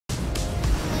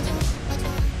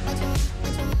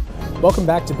Welcome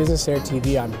back to BusinessAir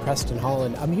TV. I'm Preston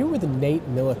Holland. I'm here with Nat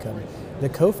Millecam, the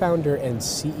co-founder and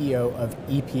CEO of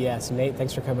EPS. Nate,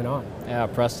 thanks for coming on. Yeah,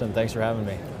 Preston, thanks for having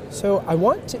me. So I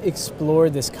want to explore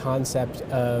this concept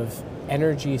of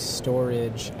energy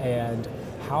storage and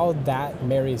how that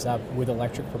marries up with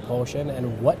electric propulsion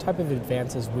and what type of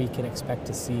advances we can expect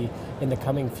to see in the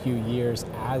coming few years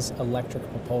as electric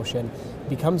propulsion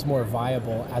becomes more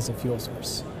viable as a fuel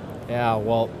source. Yeah,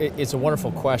 well, it's a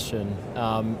wonderful question,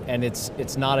 and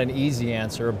it's not an easy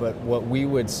answer, but what we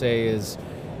would say is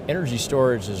energy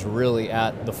storage is really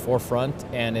at the forefront,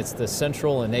 and it's the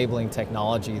central enabling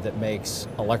technology that makes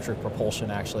electric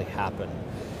propulsion actually happen.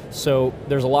 So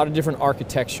there's a lot of different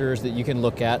architectures that you can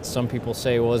look at. Some people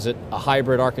say, well, is it a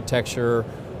hybrid architecture?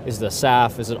 Is the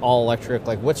SAF? Is it all electric?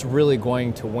 Like, what's really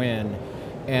going to win?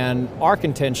 And our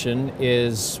contention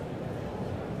is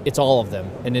it's all of them,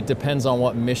 and it depends on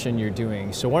what mission you're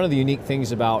doing. So one of the unique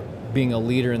things about being a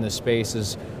leader in this space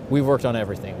is we've worked on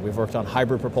everything. We've worked on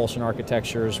hybrid propulsion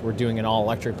architectures. We're doing an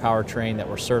all-electric powertrain that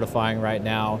we're certifying right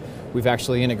now. We've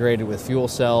actually integrated with fuel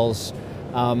cells.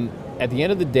 At the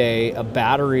end of the day, a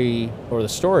battery or the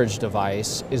storage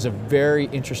device is a very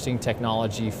interesting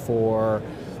technology for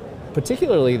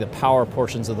particularly the power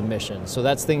portions of the mission. So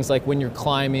that's things like when you're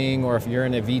climbing, or if you're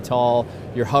in a eVTOL,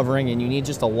 you're hovering and you need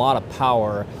just a lot of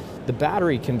power, the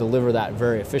battery can deliver that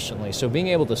very efficiently. So being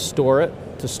able to store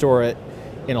it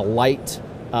in a light,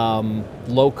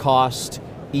 low cost,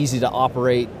 easy to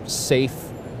operate, safe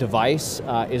device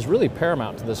is really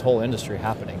paramount to this whole industry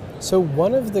happening. So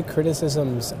one of the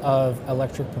criticisms of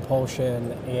electric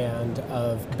propulsion and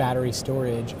of battery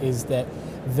storage is that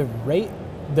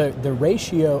the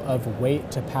ratio of weight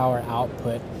to power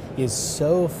output is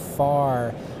so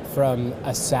far from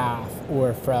a SAF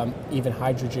or from even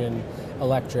hydrogen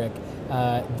electric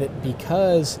that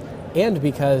because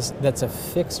that's a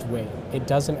fixed weight, it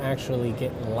doesn't actually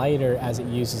get lighter as it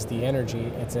uses the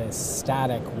energy. It's a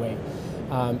static weight.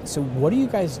 So what are you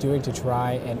guys doing to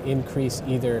try and increase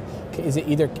is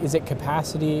it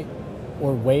capacity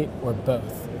or weight or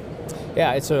both?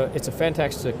 Yeah, it's a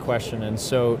fantastic question, and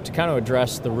so to kind of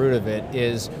address the root of it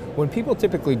is when people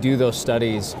typically do those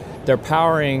studies, they're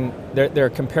comparing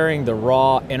the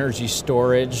raw energy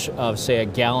storage of, say, a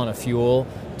gallon of fuel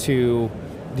to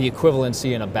the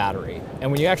equivalency in a battery.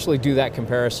 And when you actually do that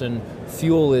comparison,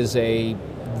 fuel is a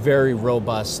very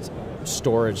robust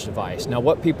storage device. Now,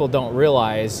 what people don't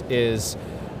realize is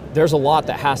there's a lot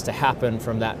that has to happen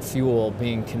from that fuel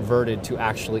being converted to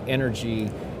actually energy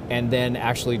and then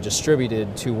actually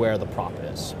distributed to where the prop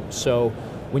is. So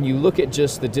when you look at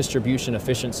just the distribution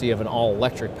efficiency of an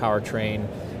all-electric powertrain,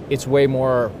 it's way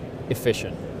more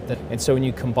efficient. And so when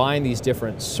you combine these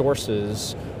different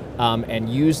sources and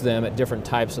use them at different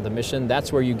types of the mission,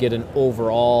 that's where you get an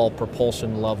overall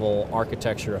propulsion level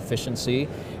architecture efficiency.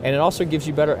 And it also gives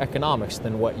you better economics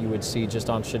than what you would see just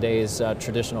on today's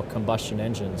traditional combustion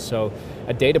engines. So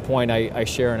a data point I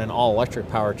share in an all-electric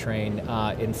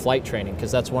powertrain in flight training,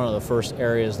 because that's one of the first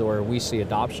areas where we see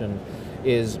adoption,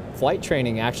 is flight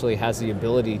training actually has the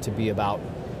ability to be about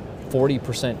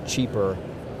 40% cheaper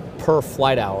per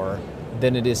flight hour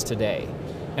than it is today.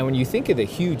 And when you think of the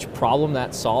huge problem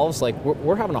that solves, like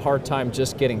we're having a hard time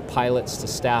just getting pilots to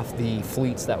staff the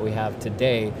fleets that we have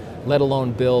today, let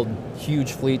alone build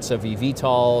huge fleets of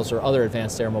eVTOLs or other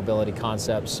advanced air mobility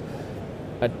concepts.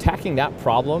 Attacking that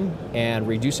problem and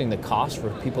reducing the cost for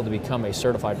people to become a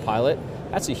certified pilot,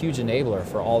 that's a huge enabler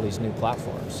for all these new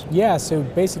platforms. Yeah, so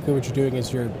basically what you're doing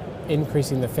is you're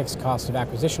increasing the fixed cost of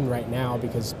acquisition right now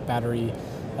because battery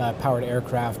powered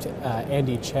aircraft.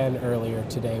 Andy Chen earlier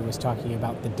today was talking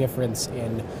about the difference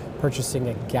in purchasing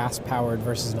a gas-powered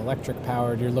versus an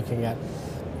electric-powered. You're looking at,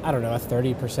 I don't know, a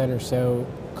 30% or so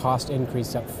cost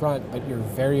increase up front, but your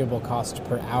variable cost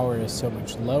per hour is so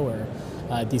much lower.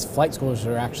 These flight schools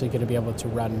are actually going to be able to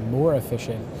run more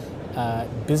efficient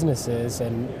businesses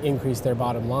and increase their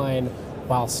bottom line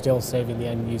while still saving the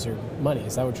end user money.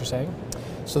 Is that what you're saying?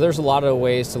 So there's a lot of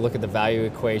ways to look at the value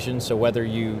equation. So whether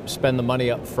you spend the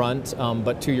money up front,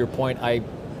 but to your point, I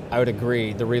would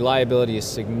agree, the reliability is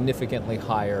significantly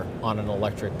higher on an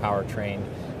electric powertrain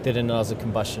than it is a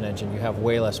combustion engine. You have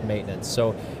way less maintenance.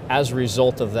 So as a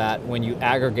result of that, when you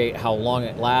aggregate how long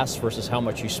it lasts versus how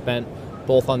much you spent,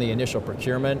 both on the initial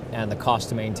procurement and the cost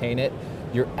to maintain it,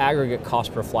 your aggregate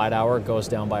cost per flight hour goes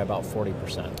down by about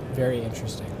 40%. Very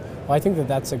interesting. Well, I think that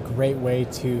that's a great way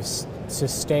to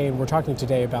sustain. We're talking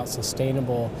today about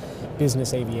sustainable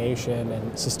business aviation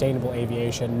and sustainable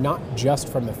aviation, not just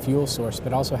from a fuel source,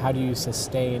 but also how do you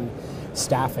sustain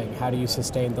staffing? How do you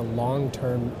sustain the long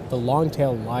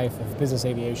tail life of business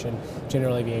aviation,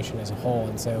 general aviation as a whole?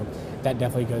 And so that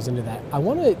definitely goes into that. I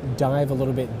want to dive a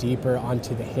little bit deeper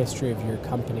onto the history of your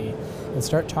company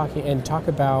and talk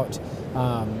about,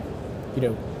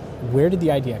 where did the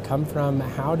idea come from?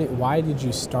 Why did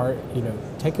you start?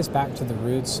 Take us back to the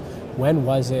roots. When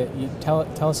was it? Tell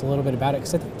us a little bit about it,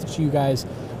 because I think that you guys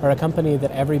are a company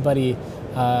that everybody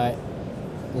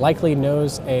likely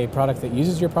knows a product that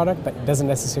uses your product, but doesn't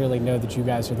necessarily know that you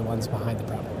guys are the ones behind the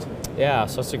product. Yeah,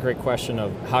 so that's a great question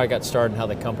of how I got started and how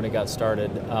the company got started.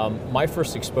 My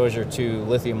first exposure to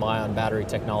lithium-ion battery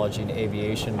technology in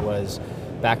aviation was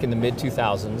back in the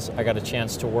mid-2000s. I got a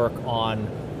chance to work on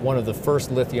one of the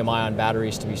first lithium-ion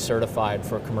batteries to be certified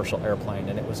for a commercial airplane,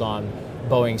 and it was on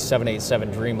Boeing's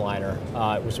 787 Dreamliner.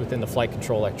 It was within the flight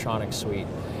control electronics suite.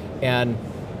 And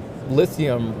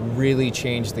lithium really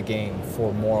changed the game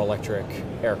for more electric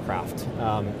aircraft.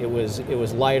 It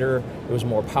was lighter, it was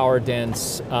more power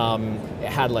dense, it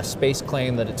had less space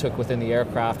claim that it took within the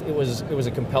aircraft. It was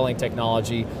a compelling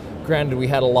technology. Granted, we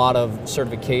had a lot of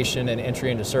certification and entry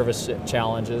into service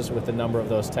challenges with a number of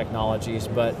those technologies,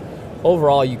 but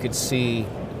overall you could see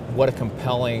what a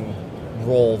compelling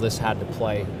role this had to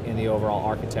play in the overall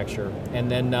architecture. And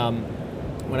then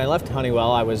when I left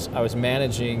Honeywell, I was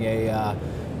managing a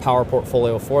power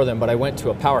portfolio for them, but I went to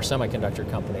a power semiconductor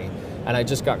company, and I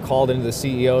just got called into the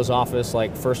CEO's office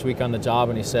like first week on the job,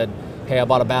 and he said, "Hey, I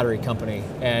bought a battery company,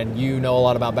 and you know a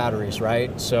lot about batteries,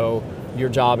 right? So your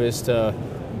job is to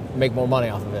make more money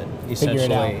off of it, essentially."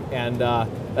 Figure it out. And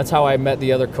that's how I met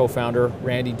the other co-founder,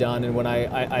 Randy Dunn. And when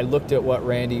I looked at what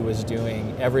Randy was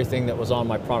doing, everything that was on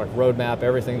my product roadmap,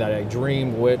 everything that I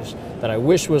dreamed, that I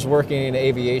wish was working in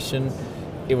aviation,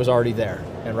 it was already there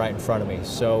and right in front of me.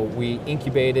 So we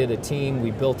incubated a team,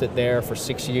 we built it there for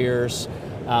 6 years.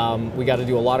 We got to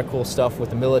do a lot of cool stuff with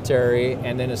the military,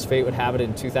 and then as fate would have it,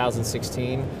 in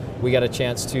 2016, we got a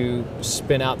chance to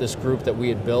spin out this group that we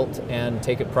had built and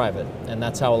take it private. And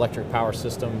that's how Electric Power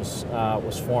Systems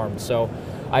was formed. So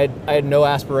I had no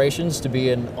aspirations to be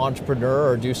an entrepreneur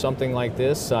or do something like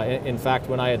this. In fact,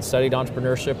 when I had studied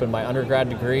entrepreneurship in my undergrad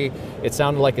degree, it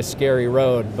sounded like a scary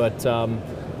road, but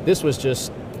this was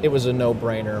just, it was a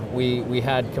no-brainer. We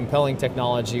had compelling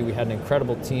technology, we had an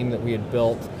incredible team that we had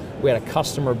built, we had a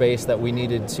customer base that we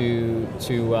needed to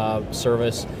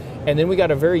service, and then we got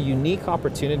a very unique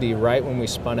opportunity right when we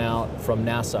spun out from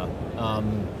NASA.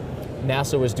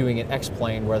 NASA was doing an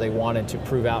X-plane where they wanted to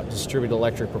prove out distributed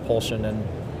electric propulsion, and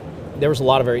there was a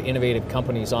lot of very innovative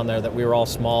companies on there that we were all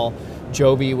small.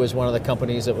 Joby was one of the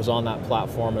companies that was on that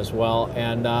platform as well,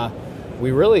 and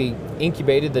we really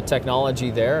incubated the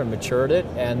technology there and matured it,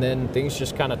 and then things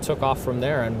just kind of took off from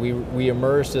there, and we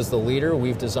emerged as the leader.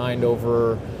 We've designed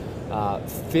over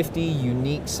 50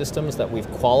 unique systems that we've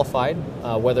qualified,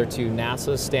 whether to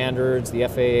NASA standards, the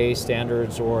FAA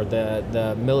standards, or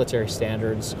the military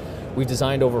standards. We've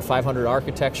designed over 500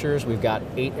 architectures. We've got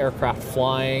 8 aircraft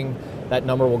flying. That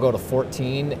number will go to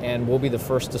 14, and we'll be the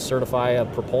first to certify a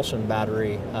propulsion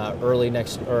battery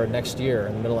next year,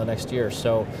 in the middle of next year.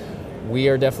 So we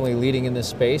are definitely leading in this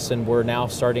space, and we're now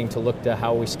starting to look to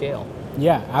how we scale.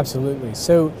 Yeah, absolutely.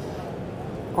 So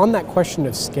on that question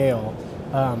of scale,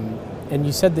 and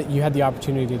you said that you had the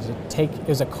opportunity to it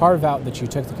was a carve out that you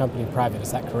took the company private,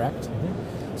 is that correct?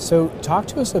 Mm-hmm. So talk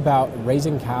to us about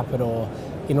raising capital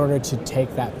in order to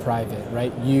take that private,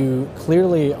 right? You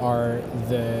clearly are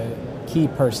the key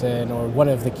person or one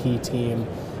of the key team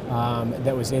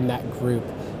that was in that group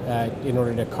in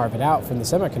order to carve it out from the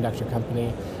semiconductor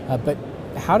company. But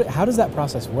how does that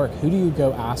process work? Who do you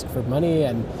go ask for money,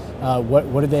 and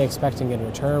what are they expecting in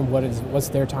return? What's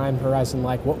their time horizon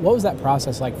like? What was that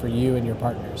process like for you and your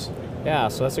partners? Yeah,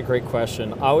 so that's a great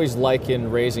question. I always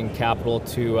liken raising capital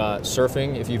to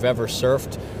surfing. If you've ever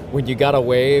surfed, when you got a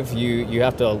wave, you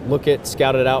have to look it,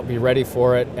 scout it out, be ready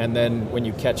for it, and then when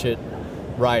you catch it,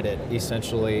 ride it,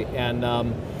 essentially. And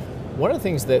one of the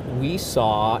things that we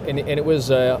saw, and it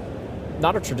was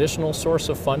not a traditional source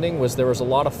of funding, was there was a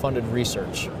lot of funded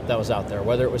research that was out there,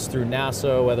 whether it was through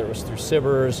NASA, whether it was through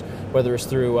SBIRS, whether it was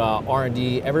through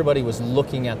R&D. Everybody was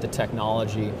looking at the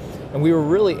technology, and we were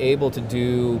really able to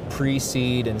do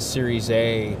pre-seed and Series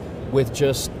A with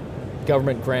just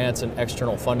government grants and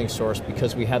external funding source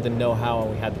because we had the know-how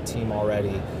and we had the team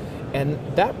already. And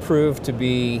that proved to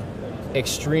be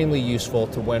extremely useful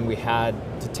to when we had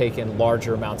to take in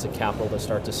larger amounts of capital to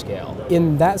start to scale.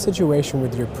 In that situation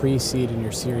with your pre-seed and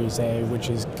your Series A, which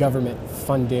is government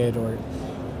funded, or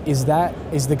is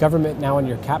the government now on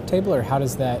your cap table, or how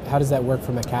does that work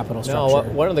from a capital structure?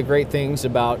 No, one of the great things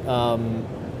about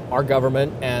our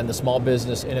government and the Small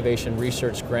Business Innovation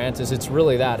Research Grant is it's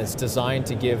really that. It's designed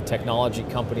to give technology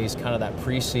companies kind of that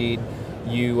pre-seed.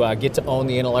 You get to own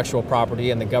the intellectual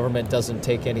property, and the government doesn't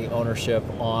take any ownership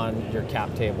on your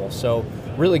cap table. So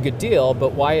really good deal,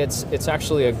 but why it's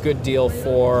actually a good deal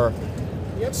for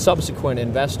subsequent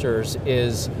investors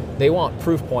is they want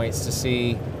proof points to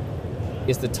see,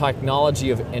 is the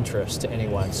technology of interest to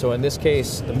anyone. So in this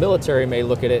case, the military may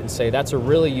look at it and say, that's a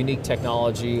really unique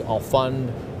technology, I'll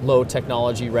fund low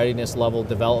technology readiness level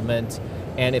development,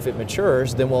 and if it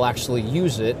matures, then we'll actually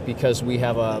use it because we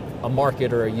have a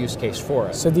market or a use case for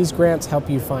it. So these grants help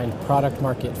you find product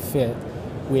market fit,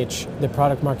 which the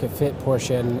product market fit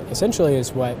portion essentially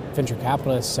is what venture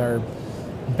capitalists are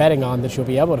betting on, that you'll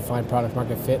be able to find product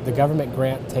market fit. The government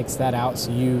grant takes that out,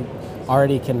 so you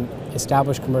already can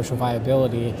establish commercial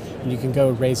viability, and you can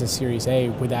go raise a Series A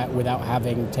without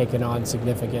having taken on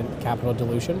significant capital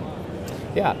dilution.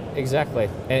 Yeah, exactly.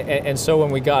 And so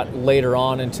when we got later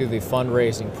on into the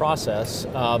fundraising process,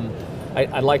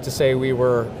 I'd like to say we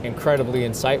were incredibly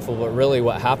insightful, but really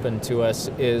what happened to us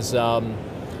is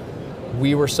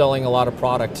we were selling a lot of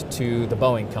product to the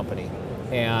Boeing company,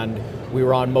 and we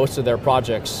were on most of their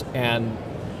projects, and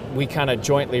we kind of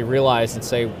jointly realized and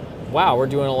say, wow, we're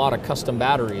doing a lot of custom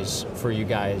batteries for you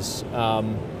guys.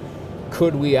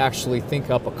 Could we actually think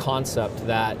up a concept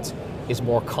that is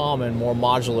more common, more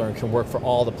modular, and can work for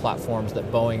all the platforms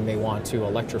that Boeing may want to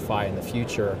electrify in the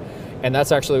future? And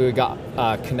that's actually, we got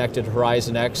connected to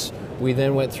Horizon X. We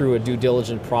then went through a due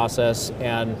diligence process,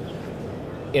 and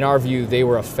in our view, they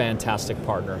were a fantastic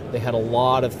partner. They had a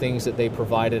lot of things that they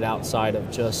provided outside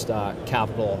of just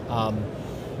capital.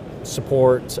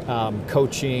 Support,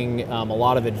 coaching, a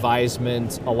lot of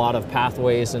advisement, a lot of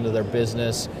pathways into their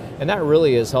business, and that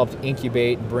really has helped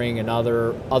incubate and bring in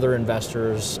other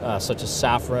investors, such as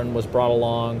Safran was brought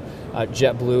along.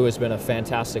 JetBlue has been a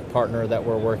fantastic partner that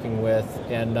we're working with,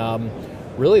 and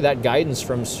really that guidance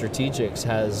from strategics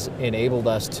has enabled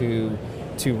us to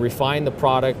refine the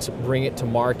product, bring it to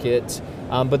market,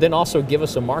 but then also give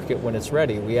us a market when it's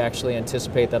ready. We actually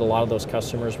anticipate that a lot of those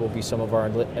customers will be some of our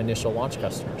initial launch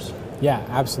customers. Yeah,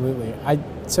 absolutely.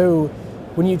 So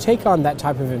when you take on that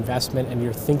type of investment and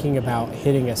you're thinking about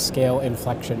hitting a scale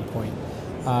inflection point,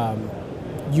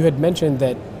 you had mentioned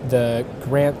that the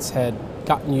grants had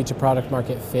gotten you to product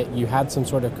market fit, you had some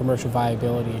sort of commercial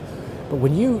viability. But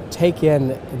when you take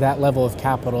in that level of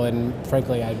capital, and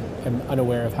frankly I am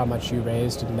unaware of how much you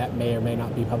raised, and that may or may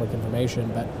not be public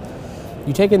information, but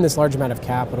you take in this large amount of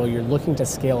capital, you're looking to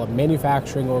scale a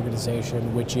manufacturing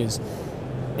organization, which is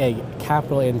a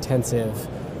capital intensive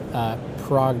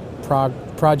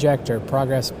project or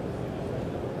progress,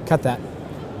 cut that,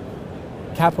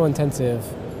 capital intensive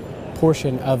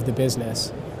portion of the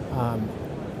business.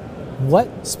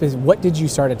 What did you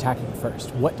start attacking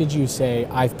first? What did you say,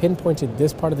 I've pinpointed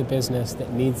this part of the business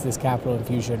that needs this capital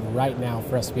infusion right now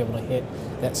for us to be able to hit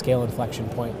that scale inflection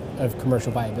point of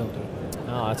commercial viability?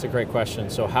 Oh, that's a great question.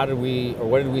 So what did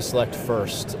we select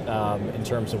first in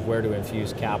terms of where to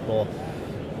infuse capital?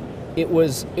 There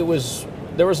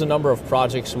was a number of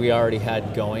projects we already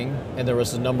had going, and there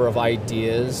was a number of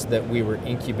ideas that we were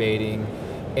incubating,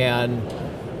 and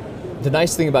the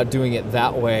nice thing about doing it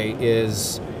that way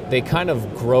is they kind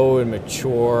of grow and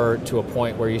mature to a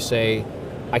point where you say,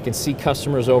 I can see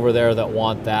customers over there that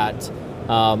want that.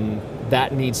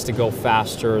 That needs to go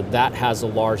faster. That has a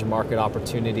large market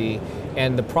opportunity.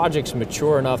 And the project's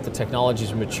mature enough, the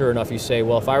technology's mature enough, you say,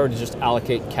 well, if I were to just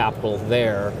allocate capital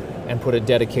there and put a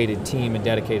dedicated team and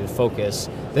dedicated focus,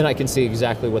 then I can see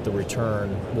exactly what the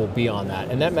return will be on that.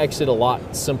 And that makes it a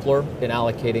lot simpler in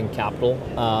allocating capital.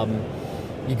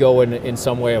 You go in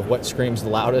some way of what screams the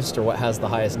loudest or what has the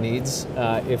highest needs,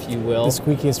 if you will. The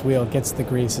squeakiest wheel gets the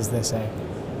grease, as they say.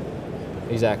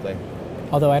 Exactly.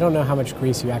 Although I don't know how much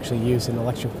grease you actually use in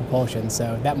electric propulsion,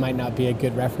 so that might not be a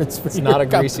good reference for you. It's not a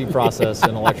greasy process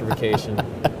in electrification.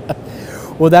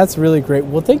 Well, that's really great.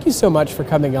 Well, thank you so much for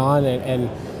coming on and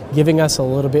giving us a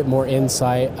little bit more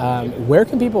insight. Where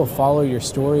can people follow your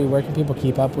story? Where can people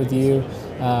keep up with you,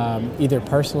 either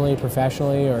personally,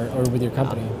 professionally, or with your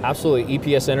company? Absolutely.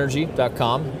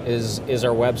 EPSenergy.com is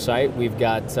our website. We've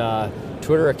got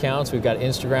Twitter accounts, we've got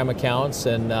Instagram accounts,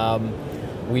 and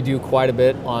we do quite a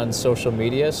bit on social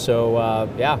media. So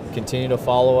yeah, continue to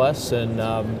follow us, and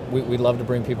we'd love to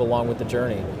bring people along with the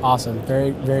journey. Awesome.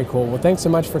 Very, very cool. Well, thanks so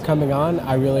much for coming on.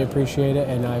 I really appreciate it,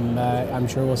 and I'm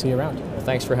sure we'll see you around. Well,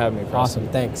 thanks for having me, Preston.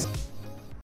 Awesome. Thanks.